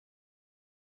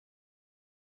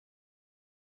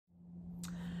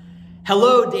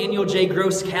Hello, Daniel J.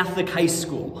 Gross Catholic High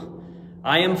School.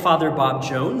 I am Father Bob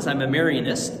Jones. I'm a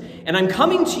Marianist, and I'm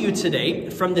coming to you today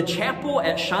from the chapel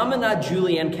at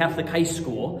Chaminade-Julienne Catholic High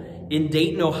School in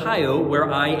Dayton, Ohio, where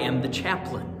I am the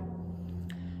chaplain.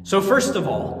 So first of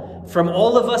all, from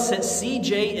all of us at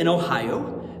CJ in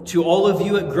Ohio to all of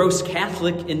you at Gross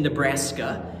Catholic in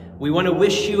Nebraska, we want to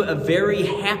wish you a very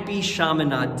happy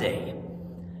Chaminade Day.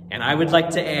 And I would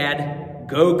like to add,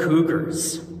 go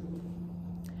Cougars!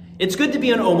 It's good to be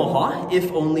in Omaha,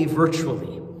 if only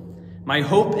virtually. My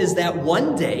hope is that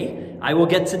one day I will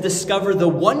get to discover the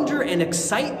wonder and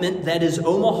excitement that is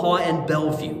Omaha and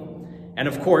Bellevue, and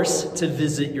of course, to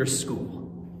visit your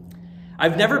school.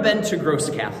 I've never been to Gross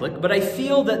Catholic, but I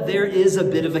feel that there is a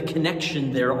bit of a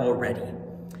connection there already.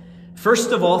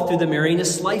 First of all, through the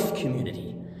Marianist Life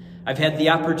community. I've had the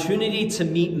opportunity to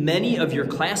meet many of your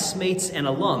classmates and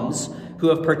alums who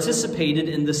have participated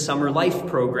in the Summer Life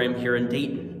program here in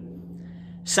Dayton.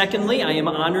 Secondly, I am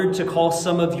honored to call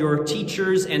some of your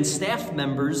teachers and staff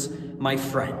members my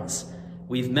friends.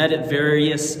 We've met at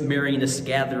various Marianist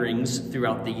gatherings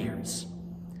throughout the years.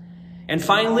 And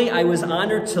finally, I was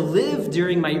honored to live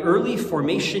during my early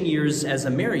formation years as a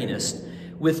Marianist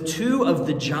with two of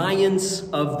the giants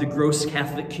of the Gross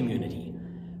Catholic community,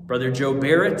 Brother Joe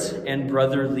Barrett and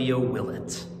Brother Leo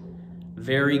Willett.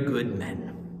 Very good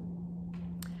men.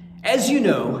 As you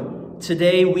know,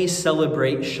 today we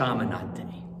celebrate Chaminade Day.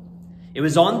 It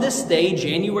was on this day,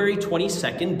 January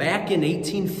 22nd, back in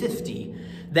 1850,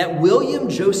 that William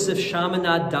Joseph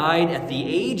Chaminade died at the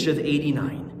age of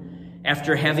 89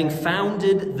 after having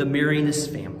founded the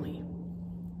Marianist family.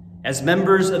 As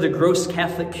members of the Gross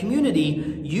Catholic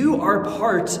community, you are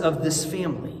part of this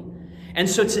family. And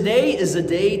so today is a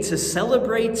day to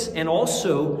celebrate and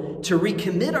also to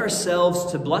recommit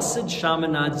ourselves to Blessed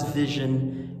Chaminade's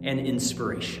vision and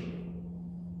inspiration.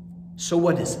 So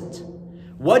what is it?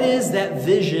 What is that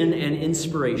vision and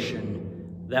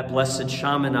inspiration that Blessed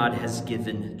Chaminade has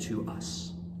given to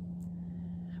us?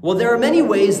 Well, there are many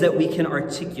ways that we can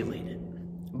articulate it,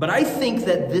 but I think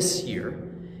that this year,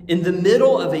 in the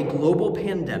middle of a global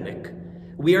pandemic,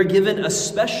 we are given a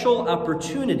special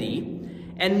opportunity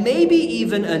and maybe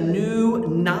even a new,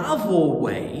 novel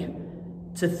way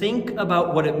to think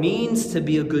about what it means to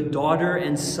be a good daughter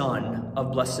and son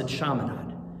of Blessed Chaminade.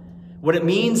 What it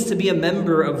means to be a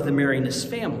member of the Marianist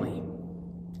family,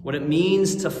 what it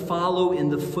means to follow in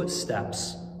the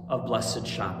footsteps of Blessed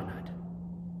Chaminade.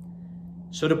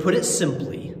 So to put it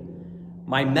simply,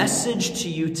 my message to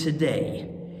you today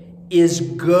is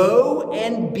go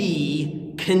and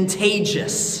be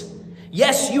contagious.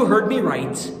 Yes, you heard me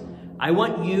right. I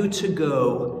want you to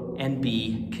go and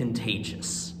be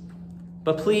contagious.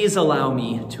 But please allow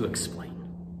me to explain.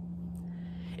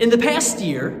 In the past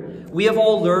year, we have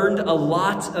all learned a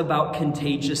lot about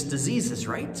contagious diseases,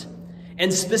 right?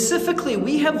 And specifically,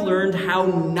 we have learned how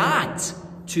not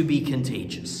to be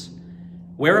contagious.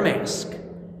 Wear a mask.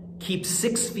 Keep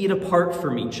 6 feet apart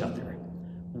from each other.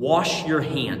 Wash your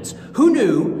hands. Who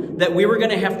knew that we were going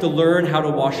to have to learn how to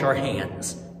wash our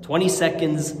hands? 20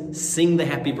 seconds, sing the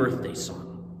happy birthday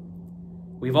song.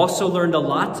 We've also learned a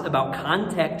lot about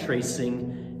contact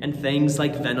tracing and things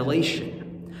like ventilation.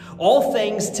 All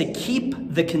things to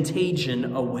keep the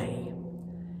contagion away.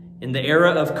 In the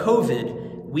era of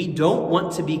COVID, we don't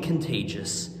want to be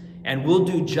contagious, and we'll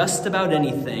do just about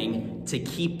anything to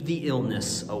keep the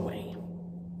illness away.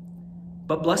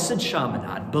 But Blessed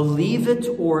Chaminade, believe it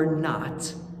or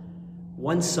not,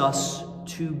 wants us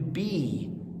to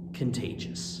be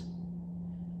contagious.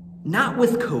 Not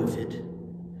with COVID,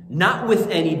 not with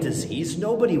any disease,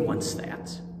 nobody wants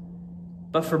that.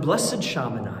 But for Blessed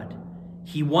Chaminade,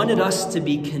 he wanted us to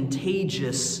be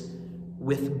contagious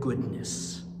with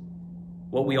goodness,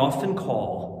 what we often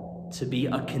call to be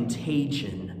a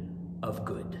contagion of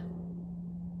good.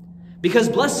 Because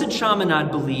Blessed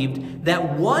Chaminade believed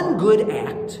that one good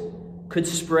act could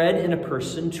spread in a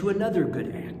person to another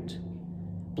good act.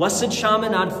 Blessed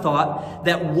Chaminade thought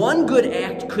that one good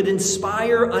act could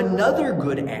inspire another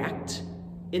good act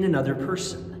in another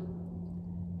person.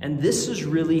 And this is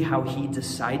really how he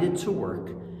decided to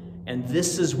work. And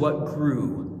this is what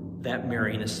grew that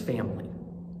Marianist family.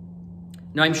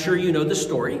 Now, I'm sure you know the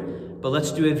story, but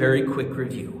let's do a very quick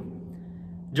review.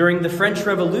 During the French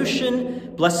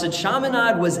Revolution, Blessed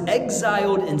Chaminade was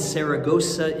exiled in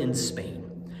Saragossa in Spain.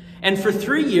 And for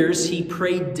 3 years, he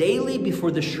prayed daily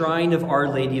before the shrine of Our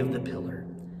Lady of the Pillar.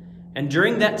 And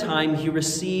during that time, he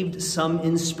received some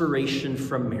inspiration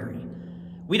from Mary.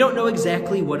 We don't know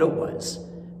exactly what it was,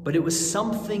 but it was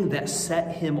something that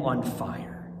set him on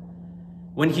fire.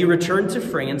 When he returned to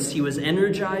France, he was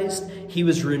energized, he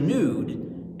was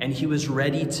renewed, and he was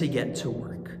ready to get to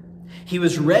work. He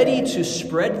was ready to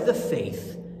spread the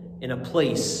faith in a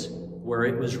place where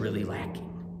it was really lacking.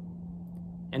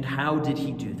 And how did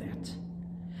he do that?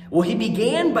 Well, he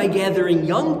began by gathering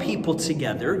young people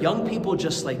together, young people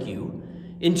just like you,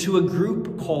 into a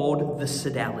group called the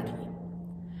Sodality.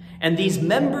 And these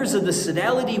members of the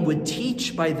Sodality would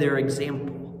teach by their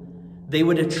example. They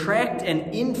would attract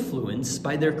and influence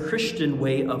by their Christian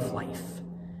way of life.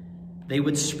 They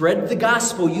would spread the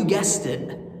gospel, you guessed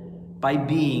it, by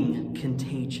being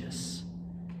contagious.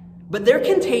 But their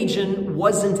contagion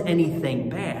wasn't anything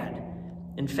bad.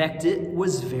 In fact, it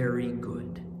was very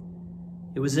good.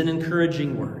 It was an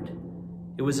encouraging word.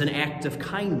 It was an act of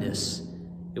kindness.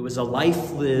 It was a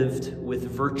life lived with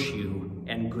virtue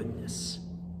and goodness.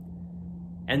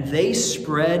 And they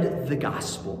spread the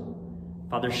gospel.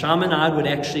 Father Chaminade would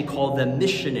actually call them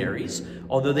missionaries,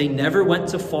 although they never went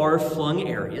to far-flung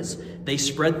areas. They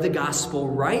spread the gospel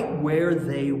right where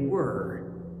they were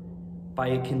by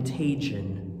a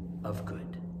contagion of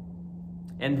good.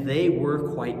 And they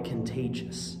were quite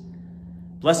contagious.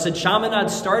 Blessed Chaminade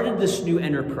started this new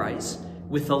enterprise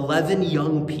with 11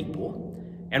 young people,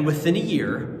 and within a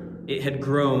year, it had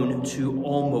grown to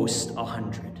almost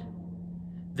 100.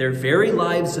 Their very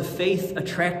lives of faith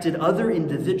attracted other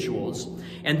individuals,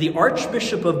 and the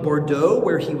Archbishop of Bordeaux,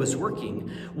 where he was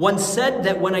working, once said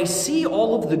that when I see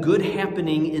all of the good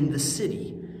happening in the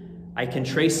city, I can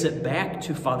trace it back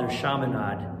to Father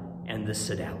Chaminade and the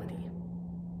Sodality.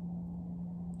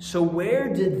 So where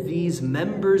did these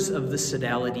members of the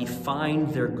Sodality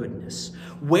find their goodness?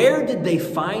 Where did they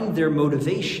find their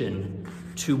motivation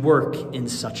to work in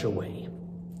such a way?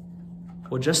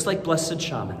 Well, just like Blessed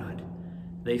Chaminade,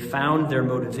 they found their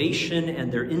motivation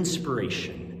and their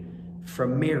inspiration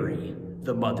from Mary,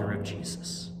 the mother of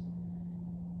Jesus.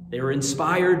 They were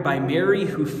inspired by Mary,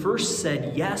 who first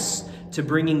said yes to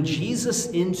bringing Jesus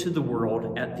into the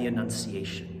world at the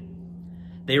Annunciation.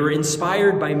 They were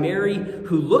inspired by Mary,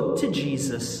 who looked to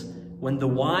Jesus when the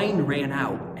wine ran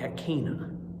out at Cana.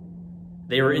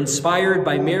 They were inspired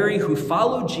by Mary, who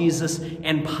followed Jesus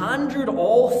and pondered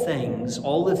all things,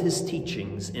 all of his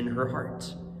teachings in her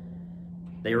heart.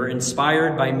 They were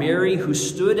inspired by Mary, who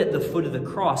stood at the foot of the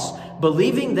cross,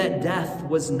 believing that death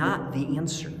was not the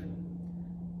answer.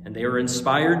 And they were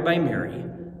inspired by Mary,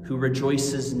 who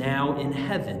rejoices now in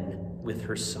heaven with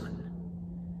her Son.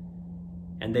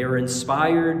 And they were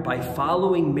inspired by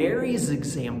following Mary's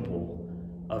example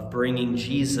of bringing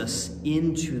Jesus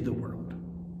into the world.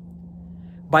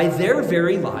 By their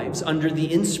very lives, under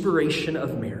the inspiration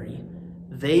of Mary,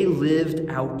 they lived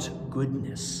out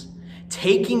goodness,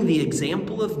 taking the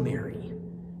example of Mary,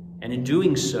 and in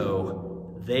doing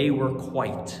so, they were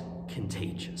quite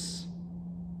contagious.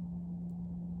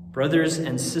 Brothers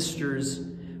and sisters,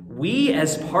 we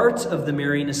as part of the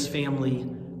Marianist family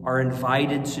are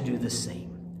invited to do the same,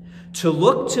 to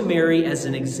look to Mary as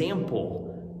an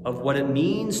example of what it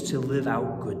means to live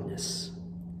out goodness.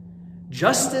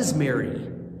 Just as Mary,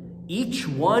 each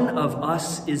one of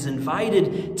us is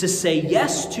invited to say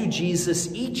yes to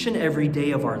Jesus each and every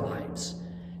day of our lives,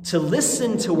 to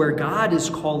listen to where God is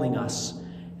calling us,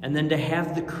 and then to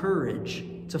have the courage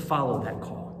to follow that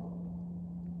call.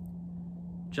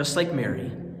 Just like Mary,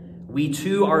 we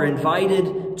too are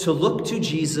invited to look to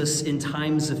Jesus in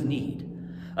times of need,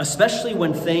 especially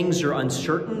when things are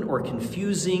uncertain or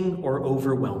confusing or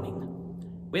overwhelming.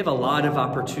 We have a lot of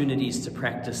opportunities to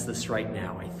practice this right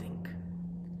now, I think.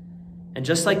 And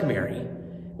just like Mary,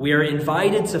 we are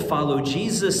invited to follow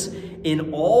Jesus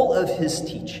in all of his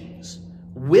teachings,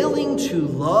 willing to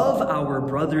love our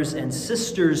brothers and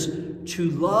sisters, to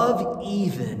love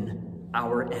even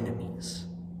our enemies.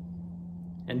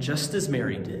 And just as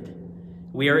Mary did,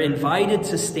 we are invited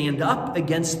to stand up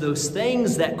against those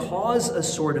things that cause a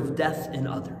sort of death in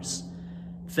others.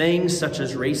 Things such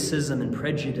as racism and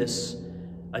prejudice,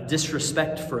 a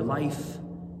disrespect for life,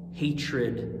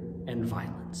 hatred, and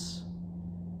violence.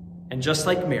 And just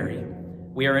like Mary,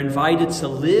 we are invited to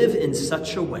live in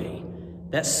such a way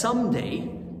that someday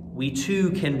we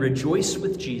too can rejoice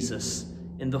with Jesus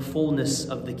in the fullness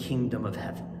of the kingdom of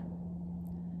heaven.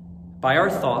 By our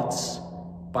thoughts,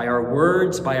 by our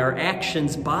words, by our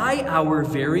actions, by our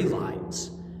very lives,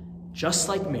 just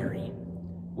like Mary,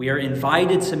 we are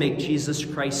invited to make Jesus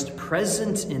Christ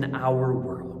present in our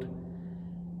world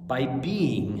by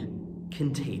being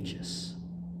contagious,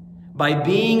 by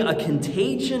being a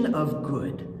contagion of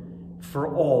good for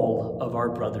all of our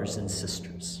brothers and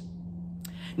sisters.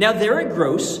 Now, there at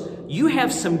Gross, you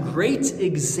have some great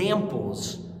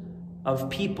examples of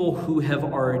people who have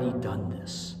already done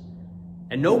this.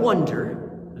 And no wonder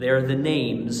they are the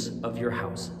names of your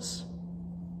houses.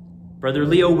 Brother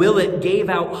Leo Willett gave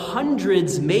out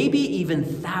hundreds, maybe even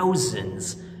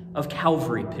thousands of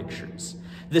Calvary pictures.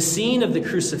 The scene of the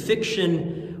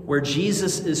crucifixion where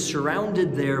Jesus is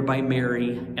surrounded there by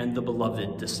Mary and the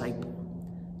beloved disciple.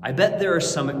 I bet there are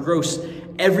some at Gross.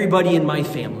 Everybody in my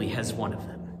family has one of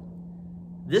them.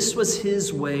 This was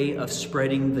his way of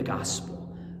spreading the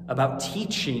gospel, about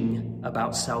teaching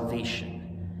about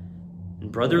salvation.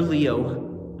 And Brother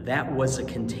Leo, that was a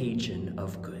contagion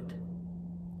of good.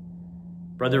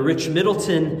 Brother Rich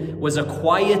Middleton was a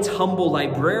quiet, humble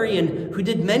librarian who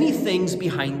did many things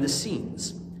behind the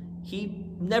scenes. He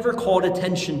never called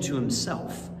attention to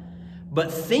himself.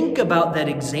 But think about that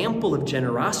example of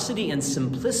generosity and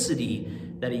simplicity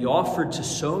that he offered to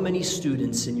so many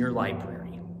students in your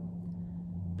library.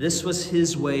 This was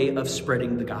his way of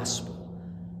spreading the gospel,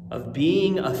 of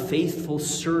being a faithful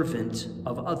servant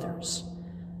of others.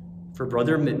 For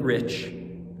Brother Rich,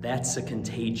 that's a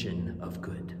contagion of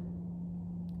good.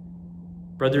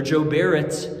 Brother Joe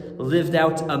Barrett lived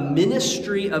out a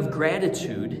ministry of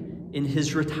gratitude in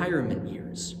his retirement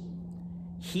years.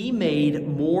 He made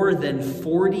more than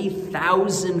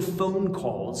 40,000 phone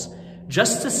calls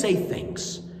just to say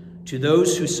thanks to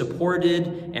those who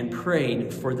supported and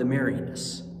prayed for the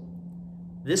Marianists.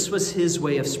 This was his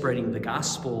way of spreading the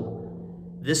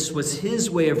gospel. This was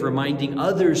his way of reminding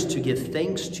others to give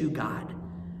thanks to God.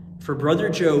 For Brother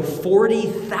Joe,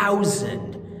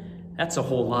 40,000, that's a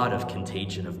whole lot of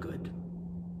contagion of good.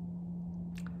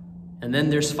 And then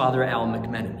there's Father Al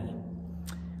McMenemy.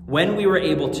 When we were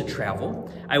able to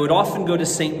travel, I would often go to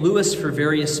St. Louis for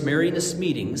various Marianist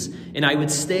meetings, and I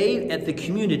would stay at the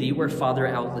community where Father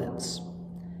Al lives.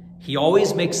 He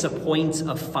always makes a point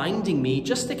of finding me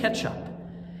just to catch up,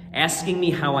 asking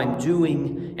me how I'm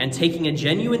doing, and taking a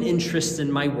genuine interest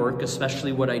in my work,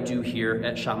 especially what I do here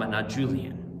at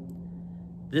Chaminade-Julienne.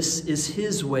 This is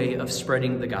his way of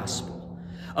spreading the gospel,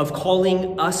 of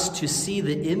calling us to see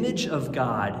the image of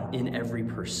God in every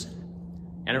person.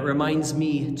 And it reminds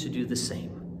me to do the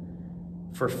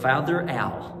same. For Father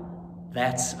Al,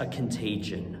 that's a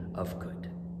contagion of good.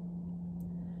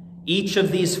 Each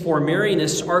of these four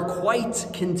Marianists are quite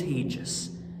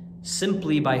contagious,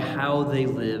 simply by how they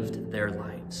lived their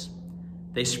lives.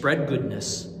 They spread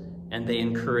goodness, and they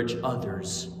encourage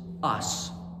others,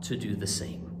 us, to do the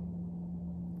same.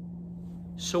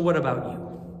 So what about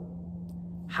you?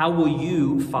 How will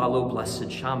you follow Blessed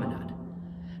Chaminade?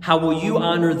 How will you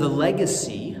honor the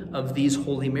legacy of these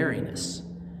holy Marianists?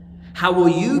 How will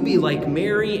you be like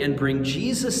Mary and bring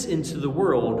Jesus into the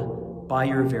world by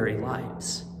your very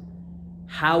lives?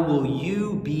 How will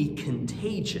you be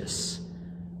contagious,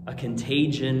 a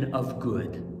contagion of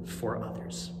good for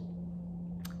others?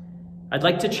 I'd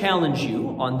like to challenge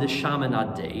you on this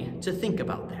Chaminade Day to think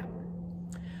about that.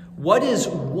 What is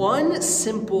one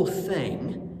simple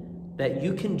thing that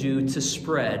you can do to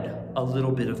spread a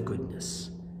little bit of goodness?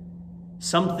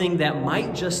 Something that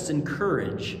might just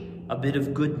encourage a bit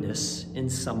of goodness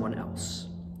in someone else.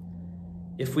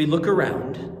 If we look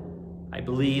around, I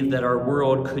believe that our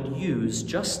world could use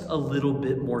just a little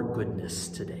bit more goodness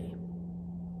today.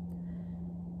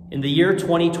 In the year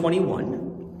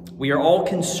 2021, we are all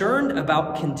concerned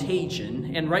about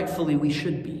contagion, and rightfully we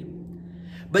should be.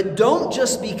 But don't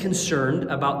just be concerned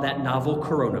about that novel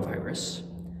coronavirus.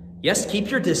 Yes,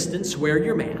 keep your distance, wear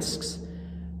your masks.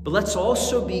 But let's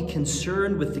also be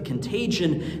concerned with the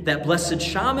contagion that Blessed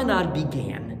Chaminade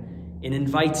began and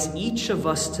invites each of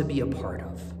us to be a part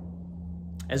of.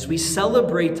 As we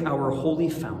celebrate our holy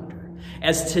founder,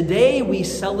 as today we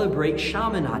celebrate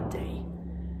Chaminade Day,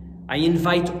 I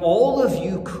invite all of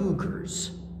you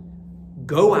cougars,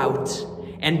 go out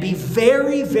and be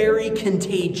very, very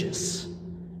contagious.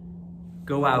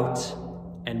 Go out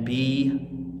and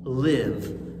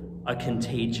live a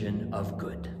contagion of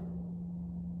good.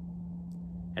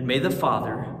 And may the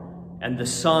Father, and the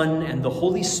Son, and the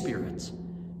Holy Spirit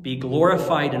be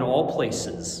glorified in all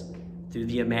places through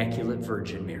the Immaculate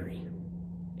Virgin Mary.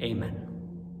 Amen.